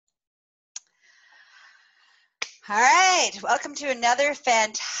All right, welcome to another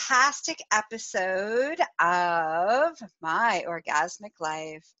fantastic episode of My Orgasmic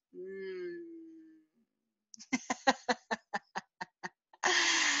Life.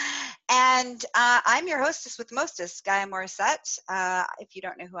 And I'm your hostess with mostest, Gaia Morissette. If you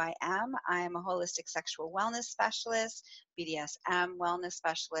don't know who I am a holistic sexual wellness specialist, BDSM wellness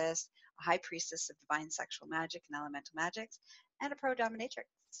specialist, a high priestess of divine sexual magic and elemental magics, and a pro dominatrix.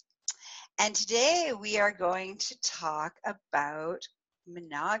 And today we are going to talk about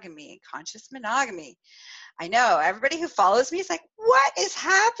monogamy, conscious monogamy. I know everybody who follows me is like, what is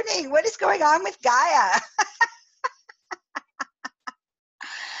happening? What is going on with Gaia?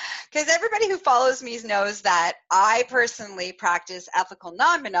 Because everybody who follows me knows that I personally practice ethical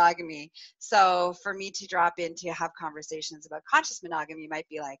non-monogamy. So for me to drop in to have conversations about conscious monogamy might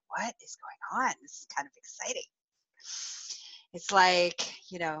be like, what is going on? This is kind of exciting. It's like,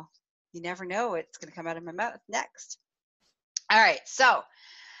 you never know what's going to come out of my mouth next. All right, so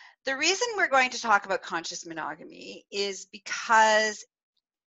the reason we're going to talk about conscious monogamy is because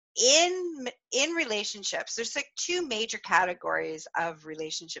in relationships, there's like two major categories of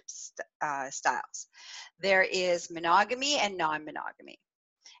relationship styles. There is monogamy and non-monogamy.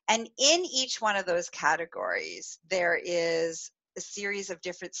 And in each one of those categories, there is a series of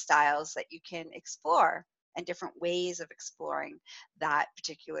different styles that you can explore and different ways of exploring that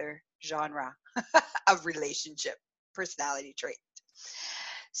particular genre of relationship personality trait.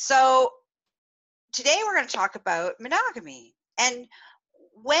 So today we're going to talk about monogamy. And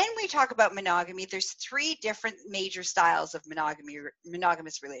when we talk about monogamy, there's three different major styles of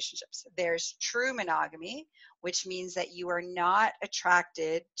monogamous relationships. There's true monogamy, which means that you are not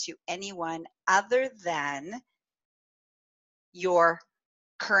attracted to anyone other than your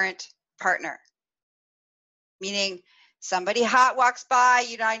current partner. Meaning somebody hot walks by,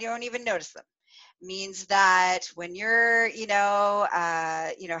 you don't even notice them. Means that when you're,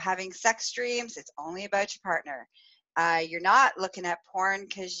 having sex dreams, it's only about your partner. You're not looking at porn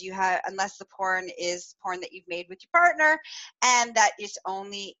because unless the porn is porn that you've made with your partner, and that is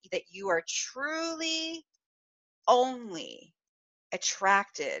only that you are truly only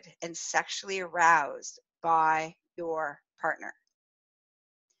attracted and sexually aroused by your partner.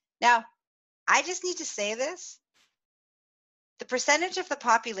 Now, I just need to say this. The percentage of the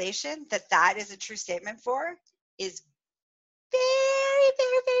population that is a true statement for is very,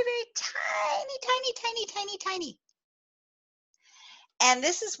 very, very, very tiny. And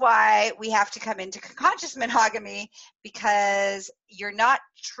this is why we have to come into conscious monogamy, because you're not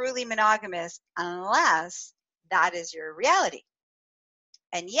truly monogamous unless that is your reality.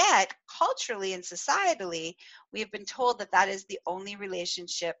 And yet, culturally and societally, we have been told that is the only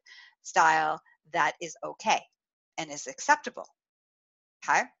relationship style that is okay and is acceptable.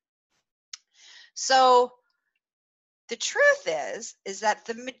 Okay? So the truth is that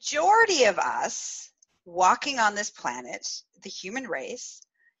the majority of us walking on this planet, the human race,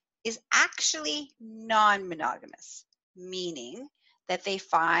 is actually non-monogamous, meaning that they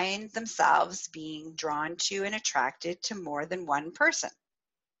find themselves being drawn to and attracted to more than one person.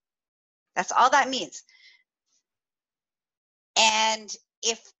 That's all that means. And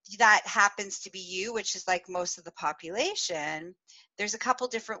if that happens to be you, which is like most of the population, there's a couple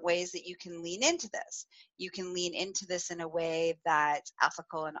different ways that you can lean into this. You can lean into this in a way that's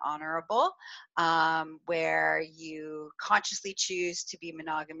ethical and honorable, where you consciously choose to be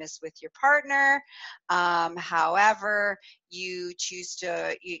monogamous with your partner. However, you choose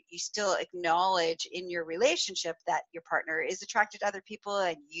to, you still acknowledge in your relationship that your partner is attracted to other people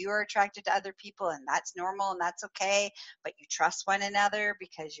and you're attracted to other people, and that's normal and that's okay, but you trust one another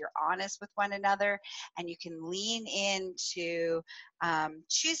because you're honest with one another, and you can lean into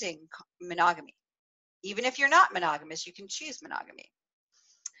choosing monogamy. Even if you're not monogamous, you can choose monogamy.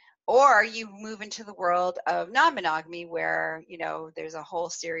 Or you move into the world of non-monogamy where, there's a whole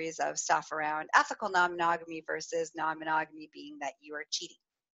series of stuff around ethical non-monogamy versus non-monogamy being that you are cheating,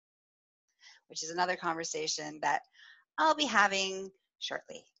 which is another conversation that I'll be having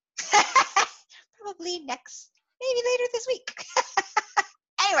shortly. Probably maybe later this week.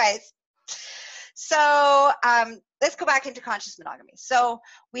 Anyways, so let's go back into conscious monogamy. So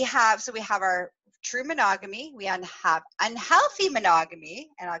we have our true monogamy, we have unhealthy monogamy,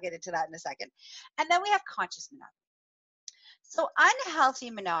 and I'll get into that in a second, and then we have conscious monogamy. So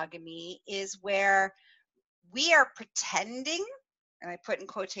unhealthy monogamy is where we are pretending, and I put in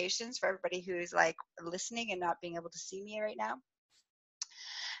quotations for everybody who's like listening and not being able to see me right now.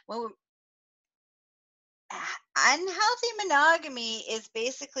 Well, unhealthy monogamy is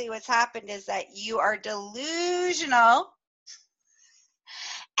basically what's happened is that you are delusional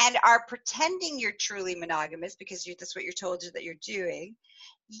and are pretending you're truly monogamous because that's what you're told that you're doing,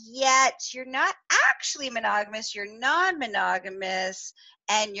 yet you're not actually monogamous, you're non-monogamous,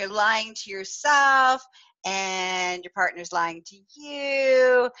 and you're lying to yourself, and your partner's lying to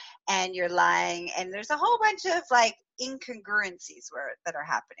you, and you're lying, and there's a whole bunch of like incongruencies that are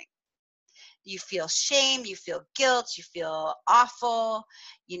happening. You feel shame, you feel guilt, you feel awful.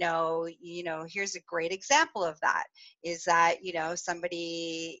 Here's a great example of that is that,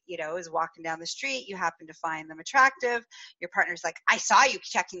 somebody, is walking down the street, you happen to find them attractive. Your partner's like, I saw you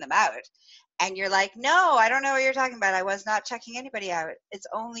checking them out. And you're like, no, I don't know what you're talking about. I was not checking anybody out. It's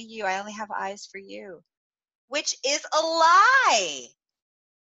only you. I only have eyes for you, which is a lie.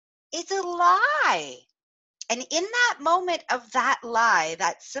 It's a lie. And in that moment of that lie,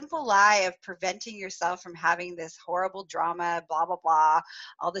 that simple lie of preventing yourself from having this horrible drama, blah, blah, blah,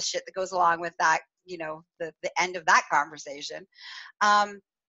 all the shit that goes along with that, the end of that conversation,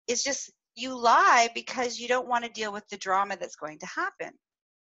 is just you lie because you don't want to deal with the drama that's going to happen.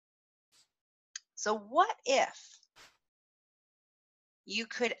 So what if you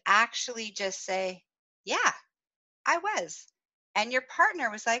could actually just say, yeah, I was. And your partner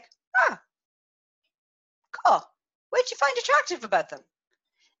was like, oh, cool. What did you find attractive about them?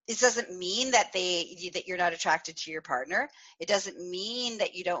 This doesn't mean that you're not attracted to your partner. It doesn't mean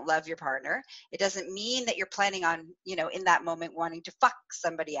that you don't love your partner. It doesn't mean that you're planning on, in that moment wanting to fuck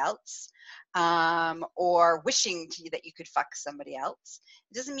somebody else, or wishing that you could fuck somebody else.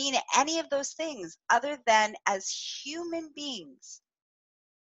 It doesn't mean any of those things other than as human beings.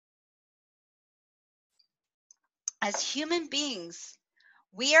 As human beings,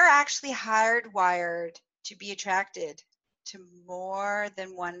 we are actually hardwired to be attracted to more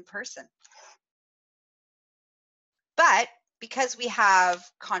than one person. But because we have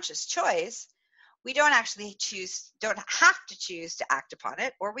conscious choice, we don't have to choose to act upon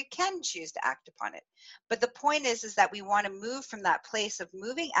it, or we can choose to act upon it. But the point is that we want to move from that place of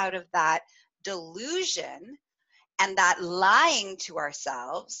moving out of that delusion and that lying to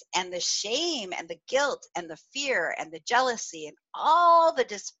ourselves and the shame and the guilt and the fear and the jealousy and all the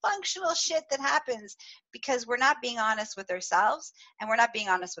dysfunctional shit that happens because we're not being honest with ourselves and we're not being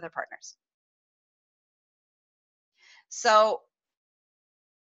honest with our partners. So,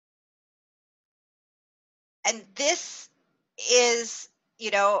 and this is,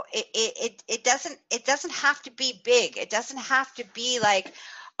 it doesn't have to be big. It doesn't have to be like,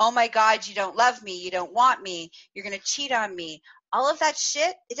 oh my God, you don't love me, you don't want me, you're going to cheat on me. All of that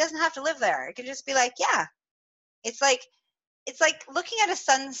shit, it doesn't have to live there. It can just be like, yeah. It's like looking at a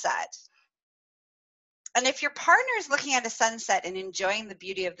sunset. And if your partner is looking at a sunset and enjoying the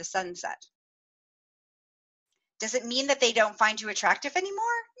beauty of the sunset, does it mean that they don't find you attractive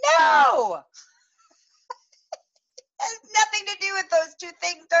anymore? No! It has nothing to do with those two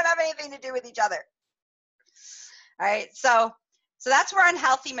things. Don't have anything to do with each other. All right, so that's where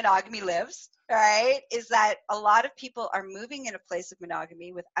unhealthy monogamy lives, all right, is that a lot of people are moving in a place of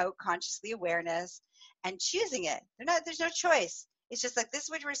monogamy without consciously awareness and choosing it. There's no choice. It's just like, this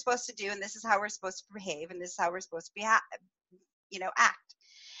is what we're supposed to do, and this is how we're supposed to behave, and this is how we're supposed to be, act.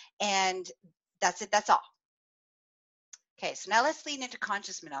 And that's it, that's all. Okay, so now let's lean into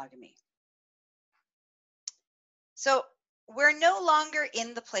conscious monogamy. So we're no longer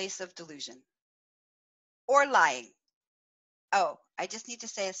in the place of delusion or lying. Oh, I just need to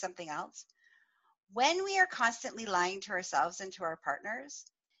say something else. When we are constantly lying to ourselves and to our partners,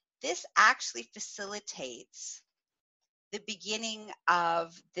 this actually facilitates the beginning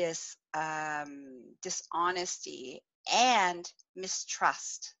of this dishonesty and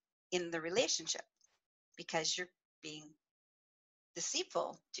mistrust in the relationship, because you're being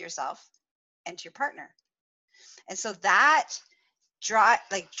deceitful to yourself and to your partner. And so that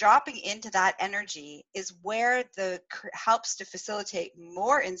dropping into that energy is where helps to facilitate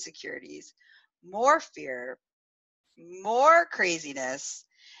more insecurities, more fear, more craziness,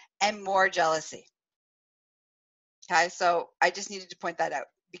 and more jealousy. Okay, so I just needed to point that out,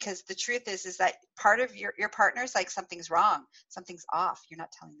 because the truth is that part of your partner's like, something's wrong, something's off, you're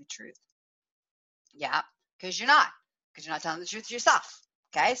not telling the truth. Yeah, because you're not telling the truth to yourself.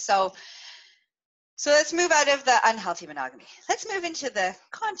 Okay, so let's move out of the unhealthy monogamy. Let's move into the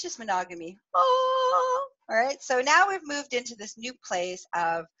conscious monogamy. Oh, all right. So now we've moved into this new place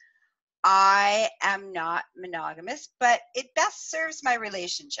of, I am not monogamous, but it best serves my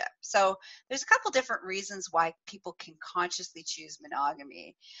relationship. So there's a couple different reasons why people can consciously choose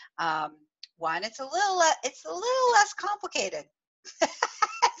monogamy. One, it's a little less complicated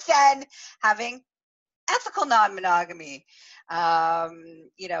than having ethical non-monogamy,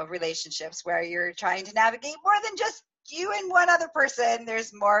 relationships where you're trying to navigate more than just you and one other person,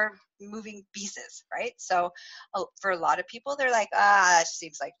 there's more moving pieces, right? So for a lot of people, they're like, that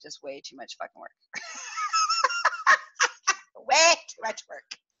seems like just way too much fucking work. Way too much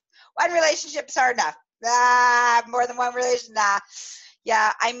work. One relationship's hard enough. More than one relationship, nah.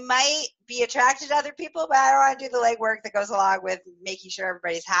 Yeah, I might be attracted to other people, but I don't want to do the legwork that goes along with making sure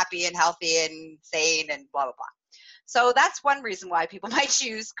everybody's happy and healthy and sane and blah, blah, blah. So that's one reason why people might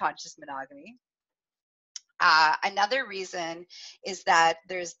choose conscious monogamy. Another reason is that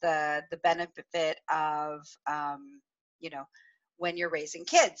there's the benefit of, when you're raising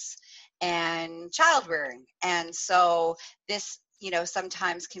kids and child rearing. And so this,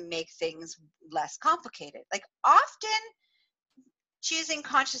 sometimes can make things less complicated. Like often choosing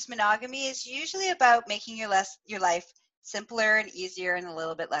conscious monogamy is usually about making your life simpler and easier and a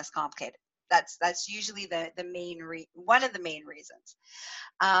little bit less complicated. That's usually one of the main reasons.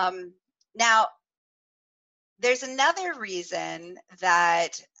 Now, there's another reason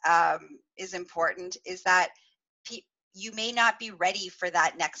that is important, is that you may not be ready for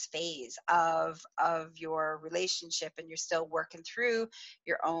that next phase of your relationship, and you're still working through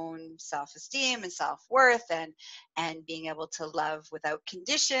your own self-esteem and self-worth and being able to love without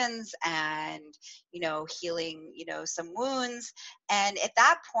conditions and healing some wounds. And at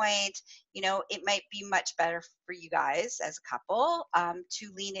that point, it might be much better for you guys as a couple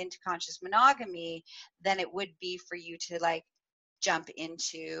to lean into conscious monogamy than it would be for you to jump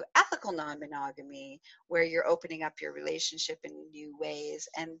into ethical non-monogamy, where you're opening up your relationship in new ways,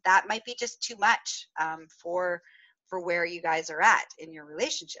 and that might be just too much for where you guys are at in your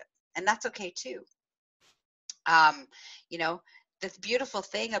relationship, and that's okay too. The beautiful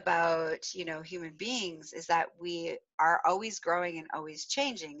thing about human beings is that we are always growing and always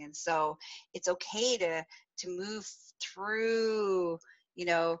changing, and so it's okay to move through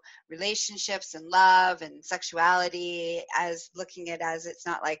relationships and love and sexuality as looking at as it's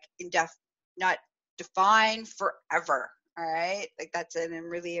not not defined forever. All right. Like that's a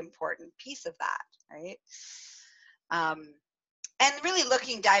really important piece of that. Right. And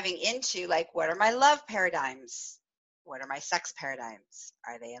really diving into what are my love paradigms? What are my sex paradigms?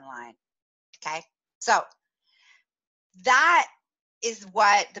 Are they in line? Okay. So that is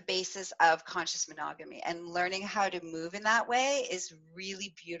what the basis of conscious monogamy, and learning how to move in that way is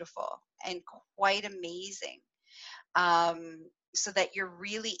really beautiful and quite amazing. So that you're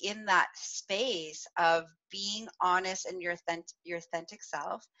really in that space of being honest in your authentic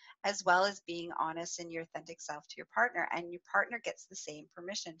self, as well as being honest in your authentic self to your partner, and your partner gets the same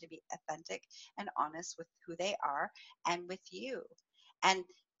permission to be authentic and honest with who they are and with you. And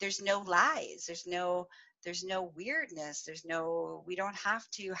there's no lies, there's no weirdness, we don't have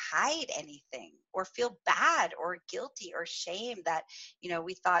to hide anything or feel bad or guilty or shame that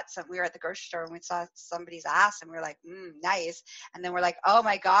we thought we were at the grocery store and we saw somebody's ass and we were like, nice, and then we're like, oh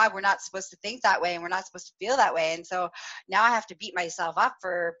my god, we're not supposed to think that way and we're not supposed to feel that way, and so now I have to beat myself up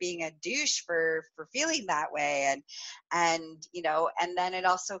for being a douche for feeling that way, and then it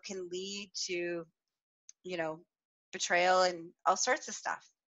also can lead to betrayal and all sorts of stuff.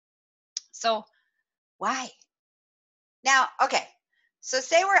 So why? Now, okay, so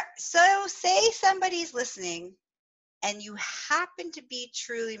say somebody's listening and you happen to be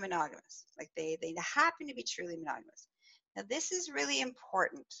truly monogamous. Like they happen to be truly monogamous. Now, this is really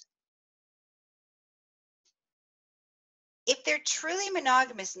important. If they're truly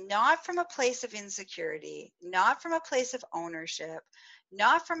monogamous, not from a place of insecurity, not from a place of ownership,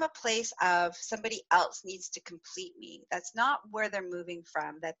 not from a place of somebody else needs to complete me. That's not where they're moving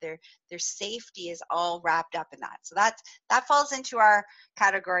from, that their safety is all wrapped up in that. So that falls into our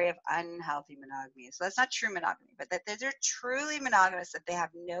category of unhealthy monogamy. So that's not true monogamy, but that they're truly monogamous, that they have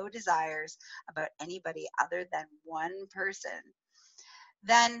no desires about anybody other than one person.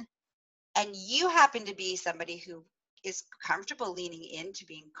 Then, and you happen to be somebody who is comfortable leaning into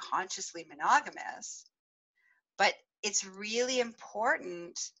being consciously monogamous, but it's really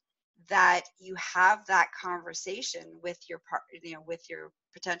important that you have that conversation with your with your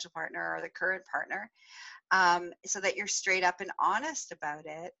potential partner or the current partner, so that you're straight up and honest about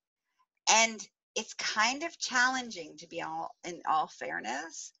it. And it's kind of challenging, to be in all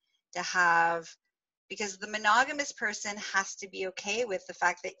fairness, to have, because the monogamous person has to be okay with the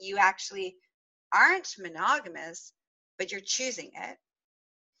fact that you actually aren't monogamous, but you're choosing it.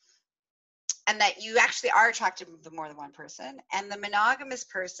 And that you actually are attracted to more than one person. And the monogamous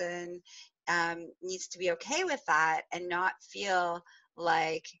person needs to be okay with that and not feel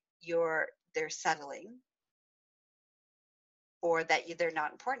like they're settling or that they're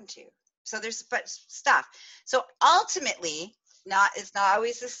not important to you. So there's stuff. So ultimately, it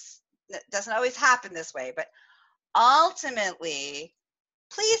doesn't always happen this way, but ultimately,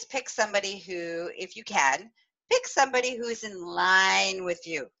 please pick somebody who, if you can, pick somebody who's in line with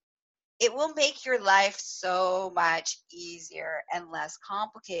you. It will make your life so much easier and less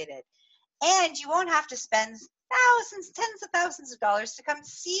complicated. And you won't have to spend thousands, tens of thousands of dollars to come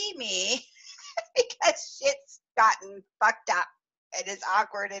see me because shit's gotten fucked up and is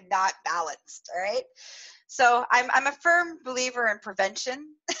awkward and not balanced. All right. So I'm a firm believer in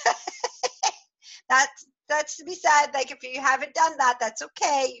prevention. That's to be said. Like, if you haven't done that, that's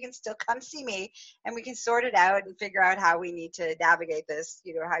okay. You can still come see me, and we can sort it out and figure out how we need to navigate this.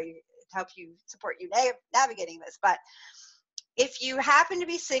 How you help you support you navigating this. But if you happen to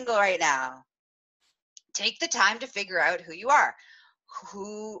be single right now, take the time to figure out who you are.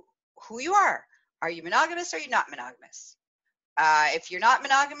 Who you are. Are you monogamous or are you not monogamous? If you're not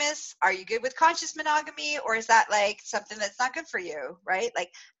monogamous, are you good with conscious monogamy, or is that like something that's not good for you, right?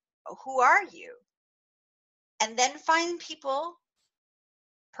 Like, who are you? And then find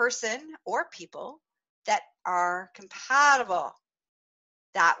person or people that are compatible.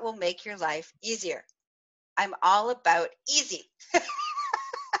 That will make your life easier. I'm all about easy.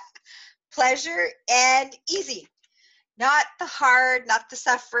 Pleasure and easy. Not the hard, not the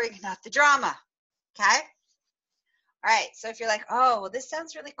suffering, not the drama. Okay? All right. So if you're like, oh, well, this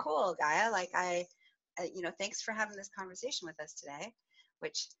sounds really cool, Gaia. Like, thanks for having this conversation with us today,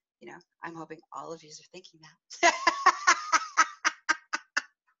 which, I'm hoping all of you are thinking that.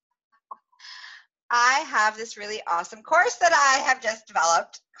 I have this really awesome course that I have just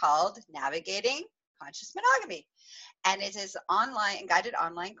developed called Navigating Conscious Monogamy. And it is a guided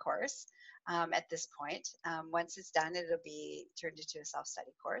online course at this point. Once it's done, it'll be turned into a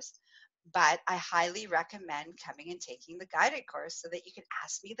self-study course. But I highly recommend coming and taking the guided course so that you can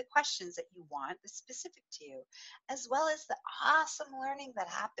ask me the questions that you want that's specific to you, as well as the awesome learning that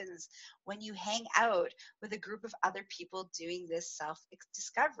happens when you hang out with a group of other people doing this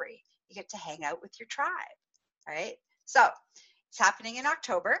self-discovery. You get to hang out with your tribe, right? So it's happening in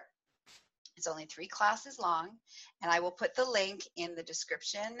October. It's only 3 classes long, and I will put the link in the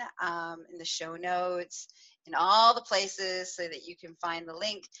description, in the show notes, in all the places so that you can find the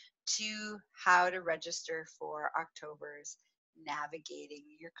link to how to register for October's Navigating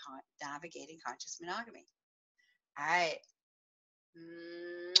Conscious Monogamy. All right.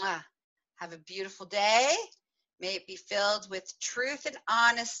 Mwah. Have a beautiful day. May it be filled with truth and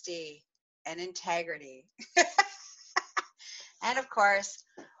honesty and integrity. And of course,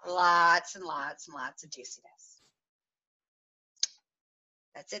 lots and lots and lots of juiciness.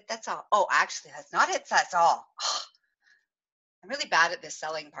 That's it. That's all. Oh, actually, that's not it. That's all. I'm really bad at this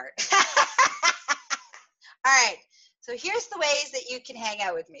selling part. All right. So here's the ways that you can hang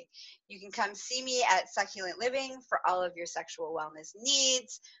out with me. You can come see me at Succulent Living for all of your sexual wellness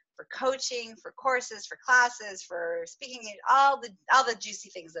needs, for coaching, for courses, for classes, for speaking, all the juicy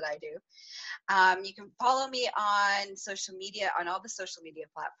things that I do. You can follow me on social media, on all the social media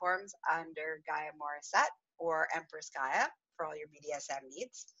platforms under Gaia Morissette or Empress Gaia for all your BDSM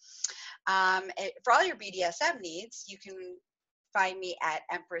needs. For all your BDSM needs, you can find me at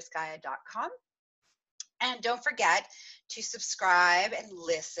empressgaia.com. And don't forget to subscribe and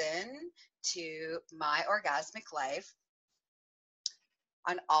listen to My Orgasmic Life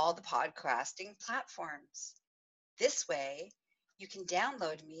on all the podcasting platforms. This way, you can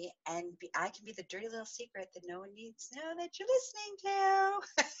download me and I can be the dirty little secret that no one needs to know that you're listening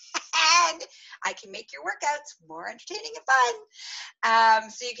to. And I can make your workouts more entertaining and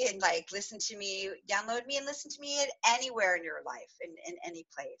fun. So you can listen to me, download me and listen to me anywhere in your life, in any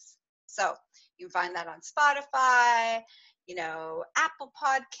place. So you can find that on Spotify, Apple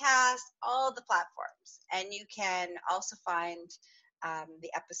Podcasts, all the platforms. And you can also find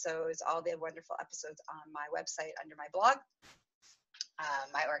the episodes, all the wonderful episodes on my website under my blog,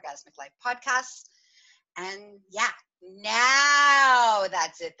 My Orgasmic Life Podcasts. And yeah, now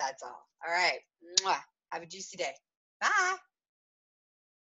that's it. That's all. All right. Mwah. Have a juicy day. Bye.